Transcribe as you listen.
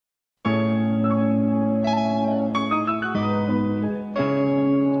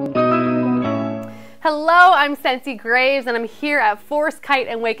Hello, I'm Sensi Graves and I'm here at Forest Kite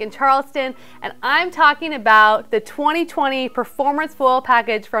and Wake in Charleston, and I'm talking about the 2020 Performance Foil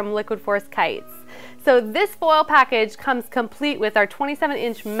Package from Liquid Force Kites. So this foil package comes complete with our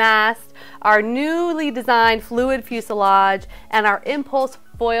 27-inch mast, our newly designed fluid fuselage, and our impulse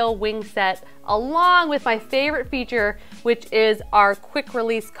foil wing set, along with my favorite feature, which is our quick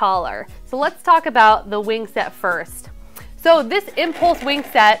release collar. So let's talk about the wing set first. So this impulse wing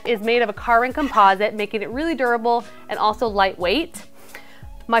set is made of a carbon composite, making it really durable and also lightweight.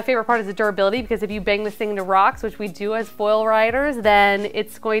 My favorite part is the durability, because if you bang this thing into rocks, which we do as foil riders, then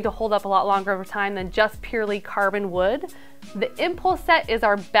it's going to hold up a lot longer over time than just purely carbon wood. The impulse set is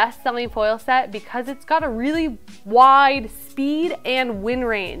our best selling foil set because it's got a really wide speed and wind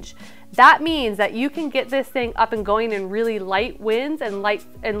range. That means that you can get this thing up and going in really light winds and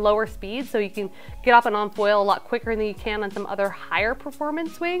lower speeds, so you can get up and on foil a lot quicker than you can on some other higher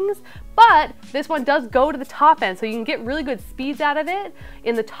performance wings. But this one does go to the top end, so you can get really good speeds out of it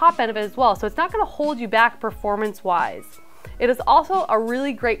in the top end of it as well. So it's not going to hold you back performance wise. It is also a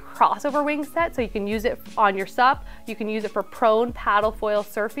really great crossover wing set, so you can use it on your SUP, you can use it for prone paddle foil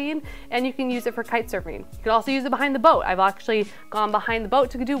surfing, and you can use it for kite surfing. You can also use it behind the boat. I've actually gone behind the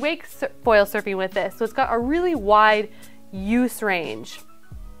boat to do wake foil surfing with this, so it's got a really wide use range.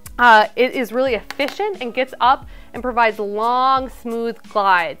 It is really efficient and gets up and provides long, smooth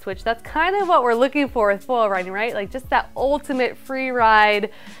glides, which that's kind of what we're looking for with foil riding, right? Like just that ultimate free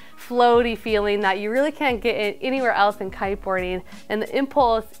ride, floaty feeling that you really can't get anywhere else in kiteboarding, and the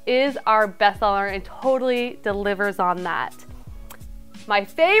Impulse is our bestseller and totally delivers on that. My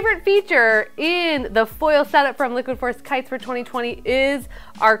favorite feature in the foil setup from Liquid Force Kites for 2020 is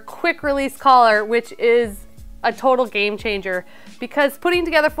our quick release collar, which is a total game changer, because putting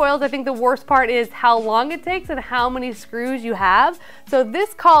together foils, I think the worst part is how long it takes and how many screws you have. So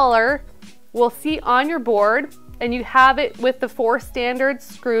this collar will seat on your board, and you have it with the 4 standard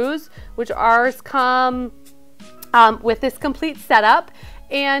screws, which ours come with this complete setup,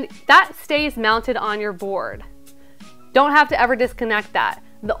 and that stays mounted on your board. Don't have to ever disconnect that.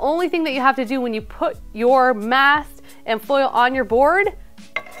 The only thing that you have to do when you put your mast and foil on your board,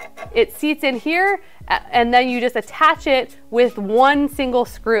 it seats in here, and then you just attach it with one single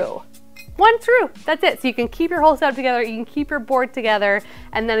screw. One screw, that's it. So you can keep your whole setup together, you can keep your board together,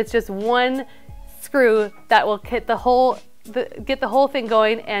 and then it's just one screw that will get the whole thing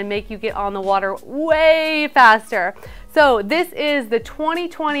going and make you get on the water way faster. So this is the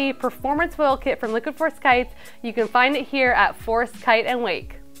 2020 Performance Foil Kit from Liquid Force Kites. You can find it here at Forest Kite and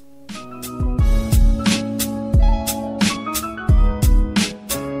Wake.